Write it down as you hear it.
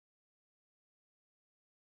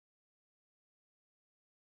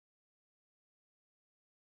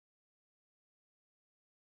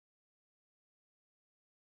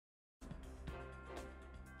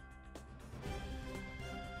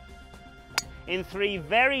in 3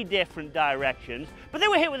 very different directions, but they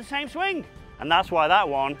were hit with the same swing. And that's why that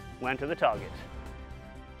one went to the target.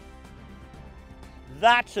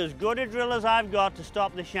 That's as good a drill as I've got to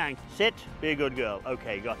stop the shank. Sit, be a good girl.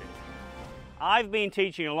 Okay, got it. I've been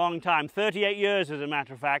teaching a long time, 38 years as a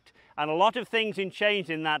matter of fact, and a lot of things have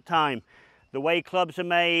changed in that time. The way clubs are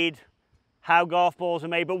made, how golf balls are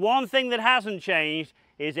made, but one thing that hasn't changed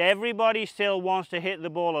is everybody still wants to hit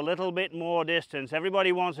the ball a little bit more distance.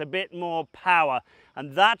 Everybody wants a bit more power,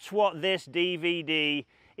 and that's what this DVD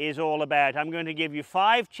is all about. I'm going to give you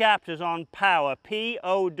 5 chapters on power,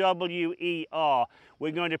 P-O-W-E-R.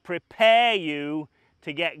 We're going to prepare you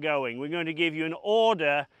to get going. We're going to give you an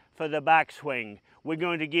order for the backswing. We're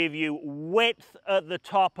going to give you width at the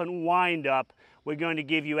top and wind up. We're going to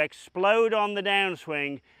give you explode on the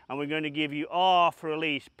downswing, and we're going to give you R for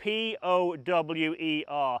release,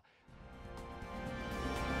 P-O-W-E-R.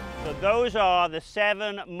 So those are the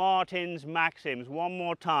 7 Martin's maxims. One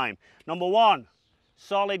more time. Number 1,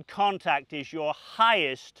 solid contact is your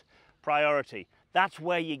highest priority. That's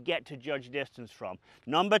where you get to judge distance from.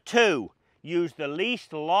 Number 2, use the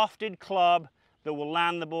least lofted club that will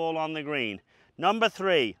land the ball on the green. Number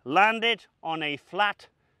 3, land it on a flat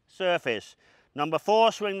surface. Number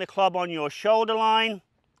 4, swing the club on your shoulder line.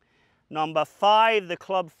 Number 5, the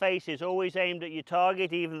club face is always aimed at your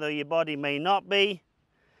target, even though your body may not be.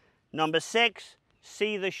 Number 6,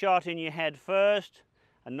 see the shot in your head first.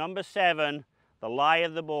 And number 7, the lie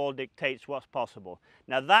of the ball dictates what's possible.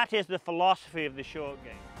 Now that is the philosophy of the short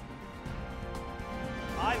game.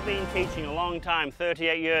 I've been teaching a long time,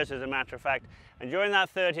 38 years as a matter of fact, and during that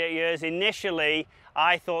 38 years, initially,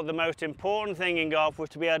 I thought the most important thing in golf was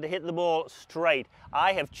to be able to hit the ball straight.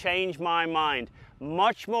 I have changed my mind.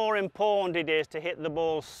 Much more important it is to hit the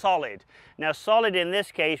ball solid. Now, solid in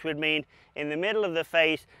this case would mean in the middle of the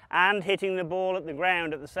face and hitting the ball at the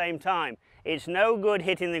ground at the same time. It's no good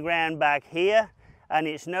hitting the ground back here, and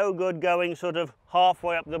it's no good going sort of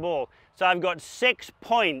halfway up the ball. So I've got 6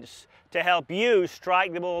 points to help you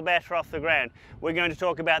strike the ball better off the ground. We're going to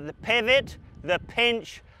talk about the pivot, the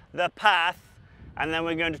pinch, the path, and then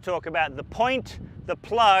we're going to talk about the point, the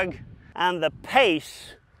plug, and the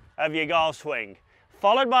pace of your golf swing.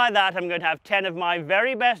 Followed by that, I'm going to have 10 of my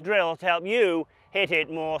very best drills to help you hit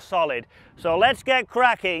it more solid. So let's get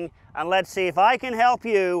cracking and let's see if I can help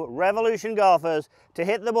you, Revolution golfers, to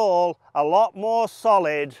hit the ball a lot more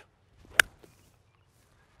solid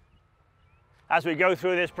as we go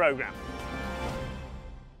through this program.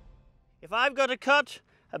 If I've got a cut,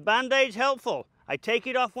 a Band-Aid's helpful. I take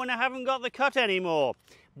it off when I haven't got the cut anymore.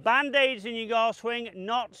 Band-Aids in your golf swing,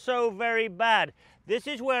 not so very bad. This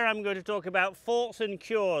is where I'm going to talk about faults and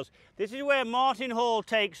cures. This is where Martin Hall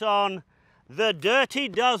takes on the Dirty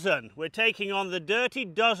Dozen. We're taking on the Dirty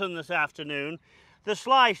Dozen this afternoon. The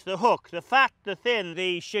slice, the hook, the fat, the thin,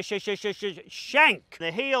 the shank,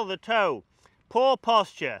 the heel, the toe, poor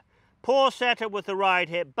posture, poor setup with the right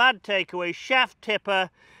hip, bad takeaway, shaft tipper,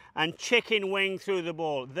 and chicken wing through the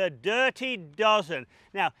ball. The Dirty Dozen.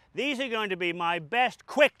 Now, these are going to be my best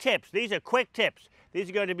quick tips. These are quick tips. These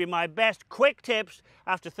are going to be my best quick tips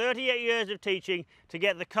after 38 years of teaching to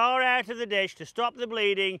get the car out of the ditch, to stop the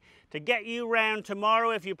bleeding, to get you round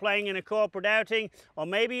tomorrow if you're playing in a corporate outing, or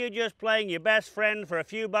maybe you're just playing your best friend for a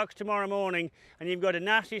few bucks tomorrow morning and you've got a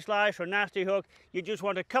nasty slice or a nasty hook. You just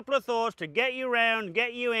want a couple of thoughts to get you round,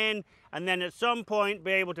 get you in, and then at some point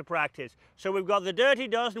be able to practice. So we've got the Dirty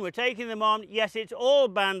Dozen, we're taking them on. Yes, it's all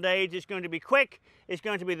Band-Aids, it's going to be quick, it's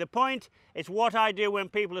going to be the point, it's what I do when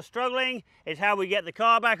people are struggling, it's how we get the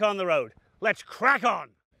car back on the road. Let's crack on!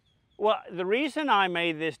 Well, the reason I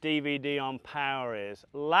made this DVD on power is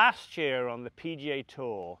last year on the PGA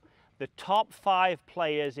Tour, the top 5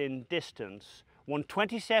 players in distance won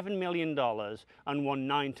 $27 million and won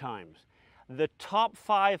 9 times. The top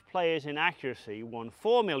 5 players in accuracy won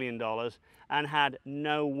 $4 million and had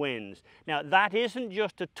no wins. Now, that isn't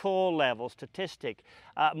just a tour level statistic.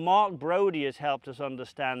 Mark Brody has helped us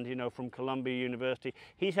understand, you know, from Columbia University,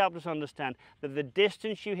 he's helped us understand that the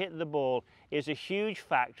distance you hit the ball is a huge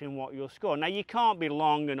factor in what you'll score. Now, you can't be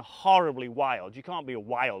long and horribly wild. You can't be a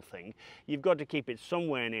wild thing. You've got to keep it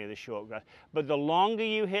somewhere near the short grass. But the longer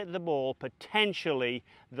you hit the ball, potentially,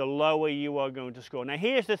 the lower you are going to score. Now,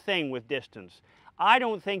 here's the thing with distance. I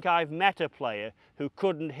don't think I've met a player who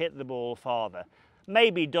couldn't hit the ball farther.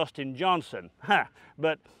 Maybe Dustin Johnson,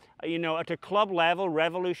 but you know, at a club level,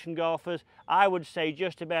 Revolution golfers, I would say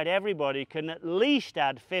just about everybody can at least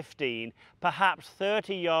add 15, perhaps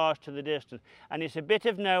 30 yards to the distance. And it's a bit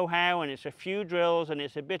of know-how, and it's a few drills, and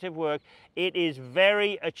it's a bit of work. It is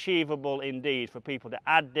very achievable indeed for people to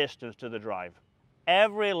add distance to the drive.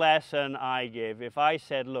 Every lesson I give, if I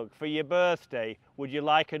said, look, for your birthday, would you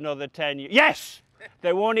like another 10 years? Yes!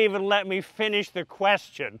 They won't even let me finish the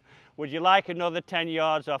question. Would you like another 10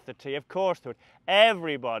 yards off the tee? Of course they would.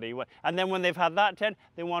 Everybody. And then when they've had that 10,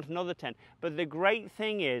 they want another 10. But the great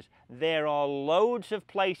thing is, there are loads of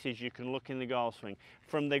places you can look in the golf swing.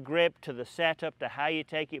 From the grip to the setup to how you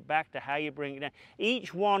take it back to how you bring it down.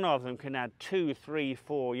 Each one of them can add 2, 3,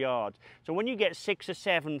 4 yards. So when you get 6 or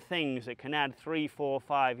 7 things that can add 3, 4,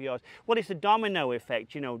 5 yards, well, it's a domino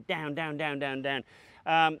effect, you know, down, down, down, down,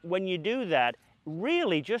 down. When you do that,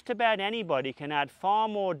 really just about anybody can add far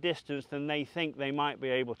more distance than they think they might be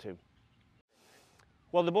able to.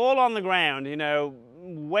 Well, the ball on the ground, you know,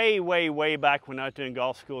 way back when I was doing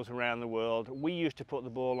golf schools around the world, we used to put the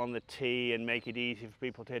ball on the tee and make it easy for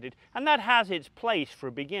people to hit it, and that has its place for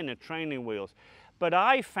beginner training wheels. But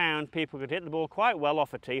I found people could hit the ball quite well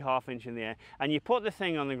off a tee, half-inch in the air, and you put the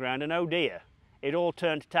thing on the ground and oh dear, it all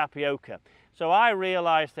turned to tapioca. So I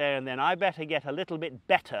realized there and then I better get a little bit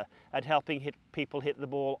better at helping people hit the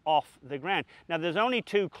ball off the ground. Now there's only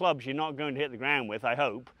 2 clubs you're not going to hit the ground with, I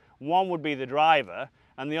hope. One would be the driver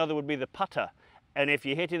and the other would be the putter. And if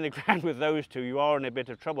you're hitting the ground with those 2, you are in a bit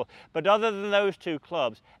of trouble. But other than those 2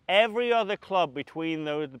 clubs, every other club between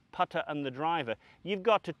the putter and the driver, you've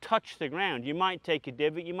got to touch the ground. You might take a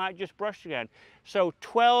divot, you might just brush the ground. So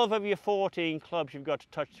 12 of your 14 clubs you've got to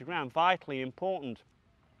touch the ground, vitally important.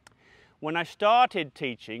 When I started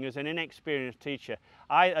teaching as an inexperienced teacher,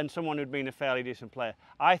 and someone who'd been a fairly decent player,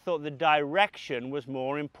 I thought the direction was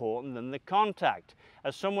more important than the contact.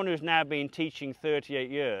 As someone who's now been teaching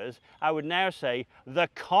 38 years, I would now say the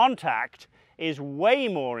contact is way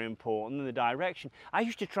more important than the direction. I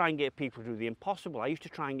used to try and get people to do the impossible. I used to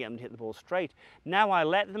try and get them to hit the ball straight. Now I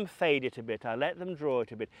let them fade it a bit, I let them draw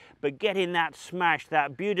it a bit, but getting that smash,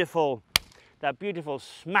 that beautiful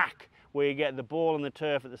smack, where you get the ball and the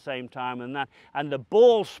turf at the same time, and the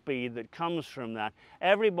ball speed that comes from that.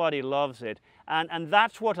 Everybody loves it, and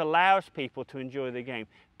that's what allows people to enjoy the game.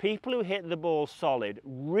 People who hit the ball solid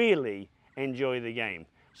really enjoy the game.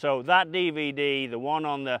 So that DVD, the one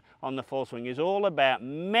on the full swing, is all about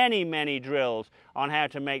many drills on how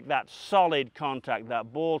to make that solid contact,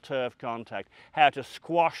 that ball turf contact, how to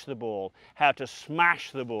squash the ball, how to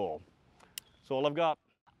smash the ball. That's all I've got.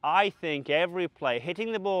 I think every play,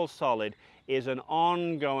 hitting the ball solid, is an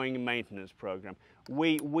ongoing maintenance program.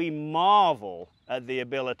 We marvel at the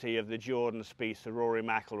ability of the Jordan Spieths, the Rory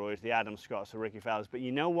McIlroys, the Adam Scotts, the Ricky Fowlers, but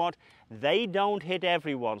you know what? They don't hit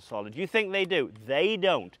everyone solid. You think they do? They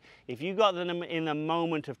don't. If you got them in a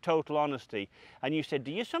moment of total honesty and you said,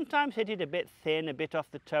 do you sometimes hit it a bit thin, a bit off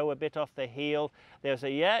the toe, a bit off the heel? They'll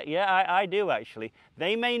say, yeah, I do actually.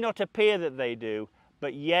 They may not appear that they do,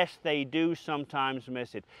 but yes, they do sometimes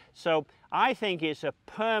miss it. So I think it's a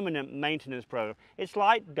permanent maintenance program. It's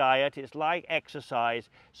like diet, it's like exercise.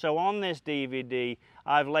 So on this DVD,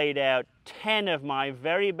 I've laid out 10 of my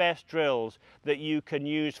very best drills that you can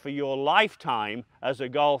use for your lifetime as a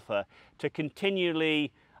golfer to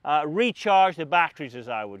continually recharge the batteries, as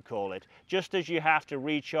I would call it, just as you have to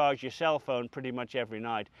recharge your cell phone pretty much every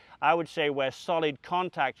night. I would say where solid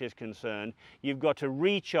contact is concerned, you've got to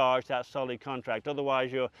recharge that solid contact,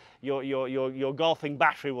 otherwise your golfing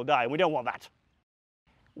battery will die, and we don't want that.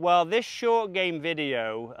 Well, this short game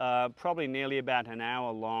video, probably nearly about an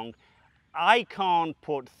hour long, I can't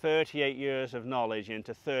put 38 years of knowledge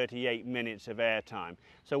into 38 minutes of airtime.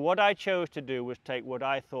 So what I chose to do was take what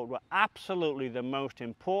I thought were absolutely the most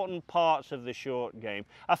important parts of the short game,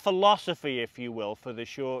 a philosophy, if you will, for the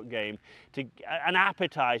short game, an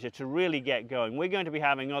appetizer to really get going. We're going to be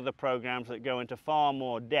having other programs that go into far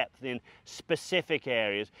more depth in specific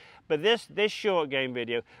areas. But this short game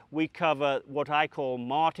video, we cover what I call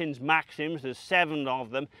Martin's Maxims. There's 7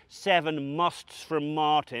 of them, 7 musts from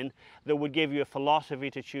Martin that would give you a philosophy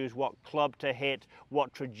to choose what club to hit,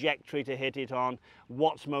 what trajectory to hit it on,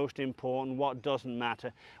 what's most important, what doesn't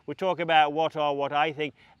matter. We talk about what I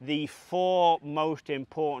think the 4 most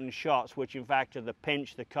important shots, which in fact are the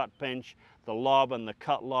pinch, the cut pinch, the lob and the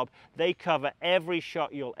cut lob. They cover every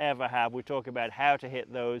shot you'll ever have. We talk about how to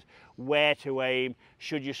hit those, where to aim,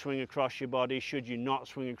 should you swing across your body, should you not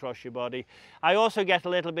swing across your body. I also get a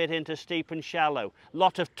little bit into steep and shallow.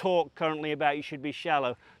 Lot of talk currently about you should be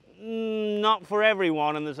shallow. Not for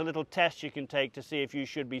everyone, and there's a little test you can take to see if you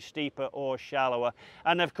should be steeper or shallower.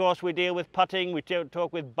 And of course we deal with putting, we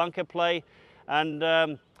talk with bunker play, and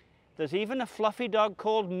there's even a fluffy dog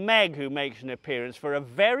called Meg who makes an appearance for a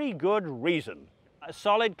very good reason. A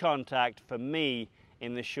solid contact for me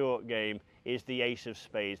in the short game is the ace of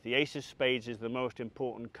spades. The ace of spades is the most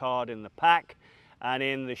important card in the pack, and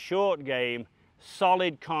in the short game,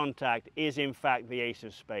 solid contact is in fact the ace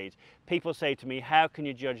of spades. People say to me, how can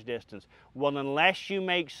you judge distance? Well, unless you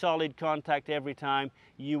make solid contact every time,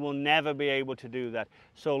 you will never be able to do that.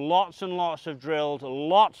 So lots and lots of drills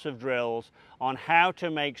on how to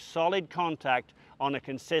make solid contact on a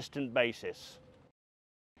consistent basis.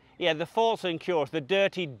 Yeah, the faults and cures, the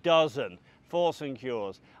dirty dozen. Faults and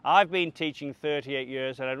cures. I've been teaching 38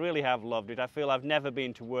 years and I really have loved it. I feel I've never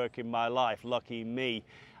been to work in my life, lucky me.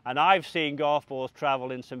 And I've seen golf balls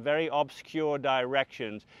travel in some very obscure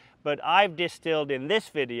directions, but I've distilled in this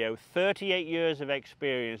video 38 years of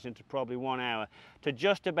experience into probably 1 hour to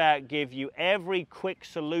just about give you every quick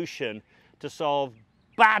solution to solve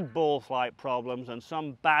bad ball flight problems and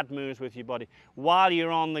some bad moves with your body while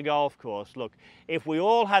you're on the golf course. Look, if we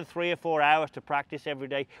all had 3 or 4 hours to practice every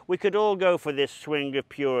day, we could all go for this swing of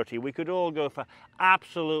purity. We could all go for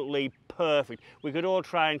absolutely perfect. We could all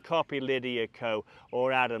try and copy Lydia Ko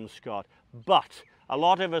or Adam Scott. But a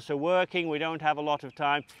lot of us are working, we don't have a lot of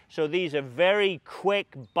time, so these are very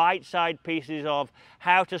quick bite-sized pieces of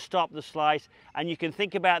how to stop the slice, and you can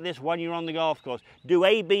think about this when you're on the golf course. Do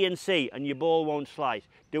A, B and C and your ball won't slice.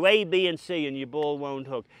 Do A, B and C and your ball won't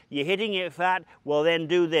hook. You're hitting it fat, well then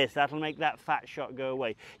do this, that'll make that fat shot go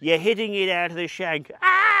away. You're hitting it out of the shank,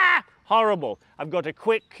 ah! Horrible. I've got a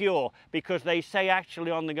quick cure, because they say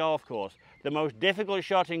actually on the golf course, the most difficult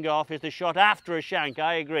shot in golf is the shot after a shank.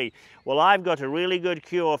 I agree. Well, I've got a really good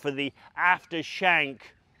cure for the after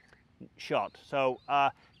shank shot. So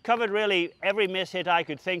covered really every miss-hit I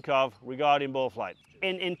could think of regarding ball flight.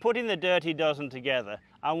 In putting the dirty dozen together,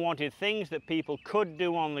 I wanted things that people could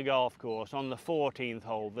do on the golf course, on the 14th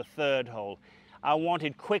hole, the 3rd hole. I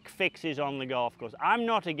wanted quick fixes on the golf course. I'm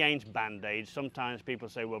not against Band-Aids. Sometimes people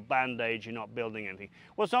say, well, Band-Aids, you're not building anything.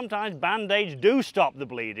 Well, sometimes Band-Aids do stop the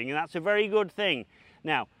bleeding, and that's a very good thing.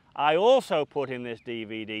 Now, I also put in this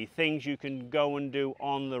DVD things you can go and do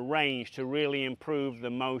on the range to really improve the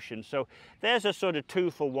motion. So there's a sort of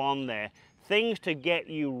 2-for-1 there. Things to get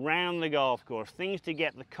you round the golf course, things to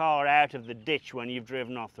get the car out of the ditch when you've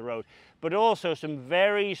driven off the road, but also some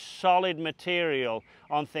very solid material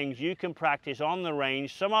on things you can practice on the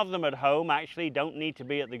range. Some of them at home actually don't need to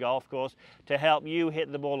be at the golf course, to help you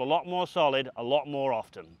hit the ball a lot more solid, a lot more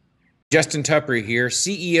often. Justin Tupper here,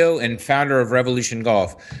 CEO and founder of Revolution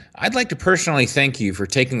Golf. I'd like to personally thank you for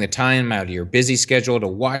taking the time out of your busy schedule to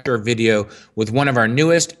watch our video with one of our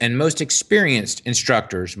newest and most experienced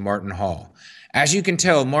instructors, Martin Hall. As you can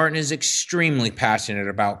tell, Martin is extremely passionate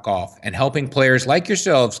about golf and helping players like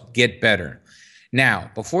yourselves get better.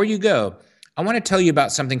 Now, before you go, I want to tell you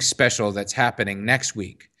about something special that's happening next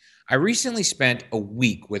week. I recently spent a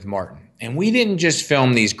week with Martin, and we didn't just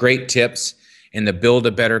film these great tips in the Build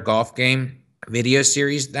a Better Golf Game video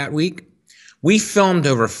series that week. We filmed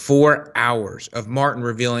over 4 hours of Martin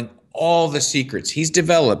revealing all the secrets he's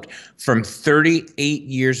developed from 38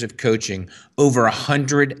 years of coaching over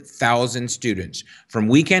 100,000 students, from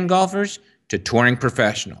weekend golfers to touring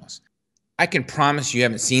professionals. I can promise you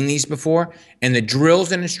haven't seen these before, and the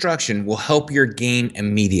drills and instruction will help your game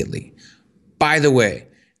immediately. By the way,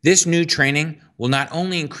 this new training will not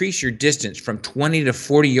only increase your distance from 20 to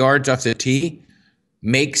 40 yards off the tee,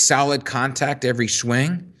 make solid contact every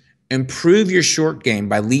swing, improve your short game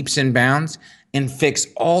by leaps and bounds, and fix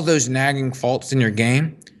all those nagging faults in your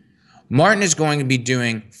game. Martin is going to be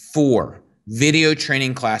doing 4 video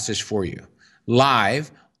training classes for you, live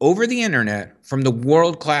over the internet from the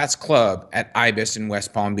world-class club at Ibis in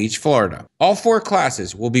West Palm Beach, Florida. All 4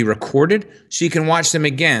 classes will be recorded so you can watch them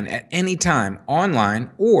again at any time online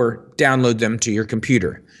or download them to your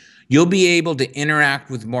computer. You'll be able to interact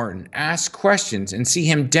with Martin, ask questions, and see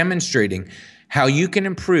him demonstrating how you can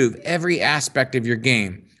improve every aspect of your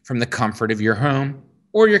game from the comfort of your home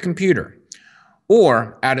or your computer,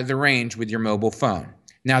 or out at the range with your mobile phone.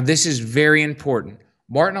 Now, this is very important.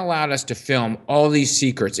 Martin allowed us to film all these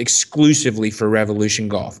secrets exclusively for Revolution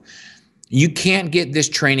Golf. You can't get this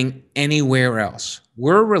training anywhere else.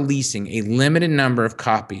 We're releasing a limited number of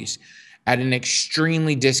copies at an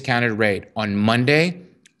extremely discounted rate on Monday,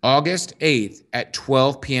 August 8th at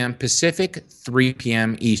 12 p.m. Pacific, 3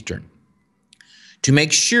 p.m. Eastern. To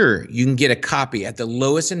make sure you can get a copy at the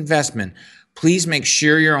lowest investment, please make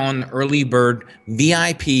sure you're on the early bird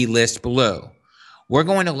VIP list below. We're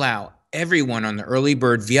going to allow everyone on the early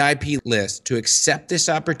bird VIP list to accept this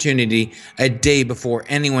opportunity a day before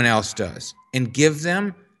anyone else does, and give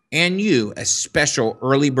them and you a special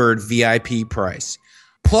early bird VIP price.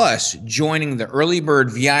 Plus, joining the early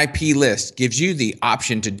bird VIP list gives you the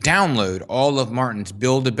option to download all of Martin's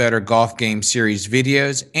Build a Better Golf Game series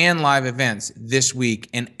videos and live events this week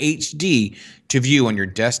in HD to view on your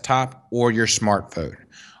desktop or your smartphone.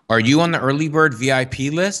 Are you on the early bird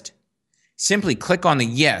VIP list? Simply click on the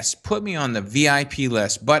Yes, Put Me on the VIP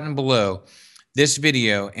list button below this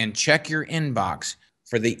video and check your inbox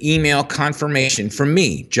for the email confirmation from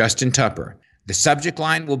me, Justin Tupper. The subject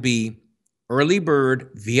line will be Early Bird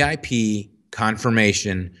VIP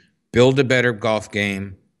confirmation, build a better golf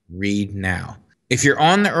game, read now. If you're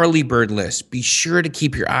on the early bird list, be sure to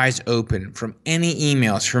keep your eyes open from any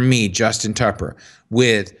emails from me, Justin Tupper,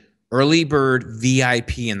 with Early Bird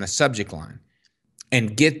VIP in the subject line.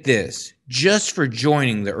 And get this, just for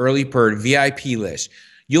joining the Early Bird VIP list,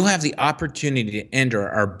 you'll have the opportunity to enter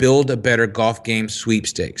our Build a Better Golf Game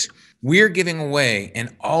sweepstakes. We're giving away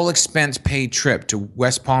an all-expense-paid trip to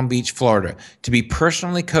West Palm Beach, Florida, to be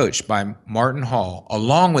personally coached by Martin Hall,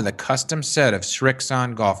 along with a custom set of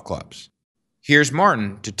Srixon golf clubs. Here's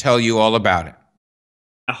Martin to tell you all about it.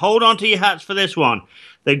 Hold on to your hats for this one.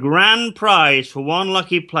 The grand prize for one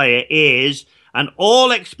lucky player is an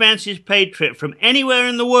all-expenses-paid trip from anywhere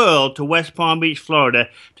in the world to West Palm Beach, Florida,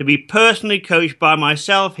 to be personally coached by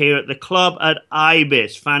myself here at the club at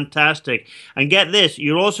Ibis. Fantastic. And get this,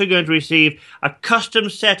 you're also going to receive a custom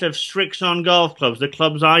set of Srixon golf clubs, the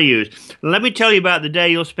clubs I use. Let me tell you about the day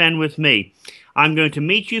you'll spend with me. I'm going to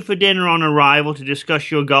meet you for dinner on arrival to discuss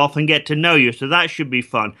your golf and get to know you, so that should be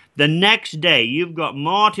fun. The next day, you've got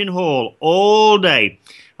Martin Hall all day.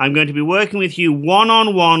 I'm going to be working with you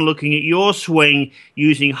one-on-one, looking at your swing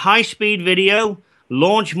using high-speed video,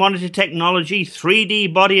 launch monitor technology,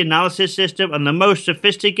 3D body analysis system, and the most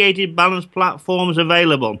sophisticated balance platforms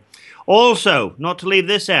available. Also, not to leave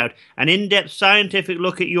this out, an in-depth scientific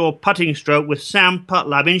look at your putting stroke with Sam Putt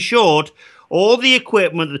Lab. In short, all the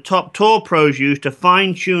equipment the top tour pros use to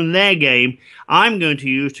fine-tune their game, I'm going to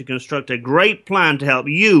use to construct a great plan to help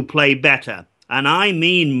you play better. And I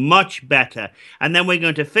mean much better. And then we're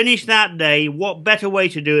going to finish that day. What better way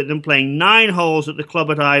to do it than playing 9 holes at the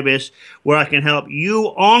club at Ibis, where I can help you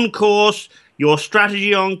on course, your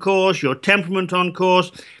strategy on course, your temperament on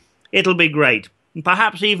course. It'll be great. And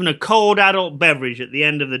perhaps even a cold adult beverage at the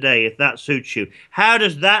end of the day, if that suits you. How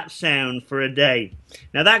does that sound for a day?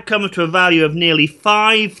 Now that comes to a value of nearly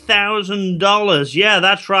 $5,000. Yeah,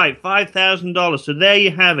 that's right, $5,000. So there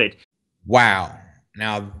you have it. Wow.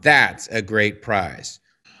 Now that's a great prize.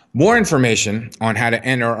 More information on how to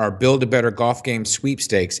enter our Build a Better Golf Game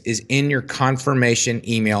sweepstakes is in your confirmation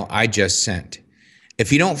email I just sent.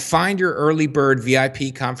 If you don't find your Early Bird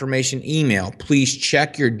VIP confirmation email, please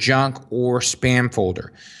check your junk or spam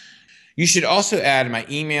folder. You should also add my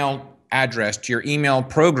email address to your email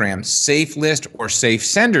program's safe list or safe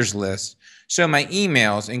senders list so my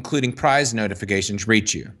emails, including prize notifications,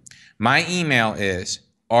 reach you. My email is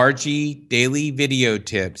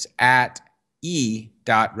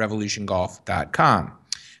rgdailyvideotips@e.revolutiongolf.com.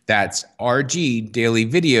 That's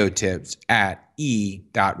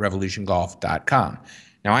rgdailyvideotips@e.revolutiongolf.com.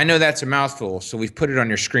 Now, I know that's a mouthful, so we've put it on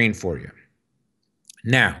your screen for you.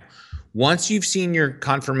 Now, once you've seen your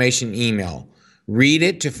confirmation email, read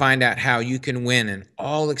it to find out how you can win an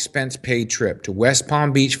all-expense-paid trip to West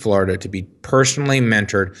Palm Beach, Florida to be personally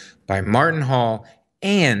mentored by Martin Hall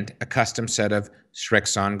and a custom set of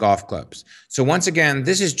Srixon golf clubs. So once again,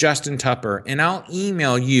 this is Justin Tupper, and I'll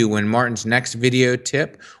email you when Martin's next video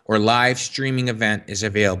tip or live streaming event is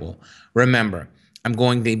available. Remember, I'm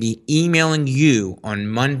going to be emailing you on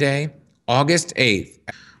Monday, August 8th,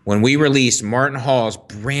 when we release Martin Hall's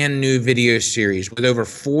brand new video series with over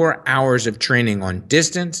 4 hours of training on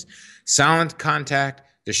distance, silent contact,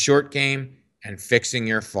 the short game, and fixing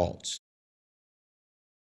your faults.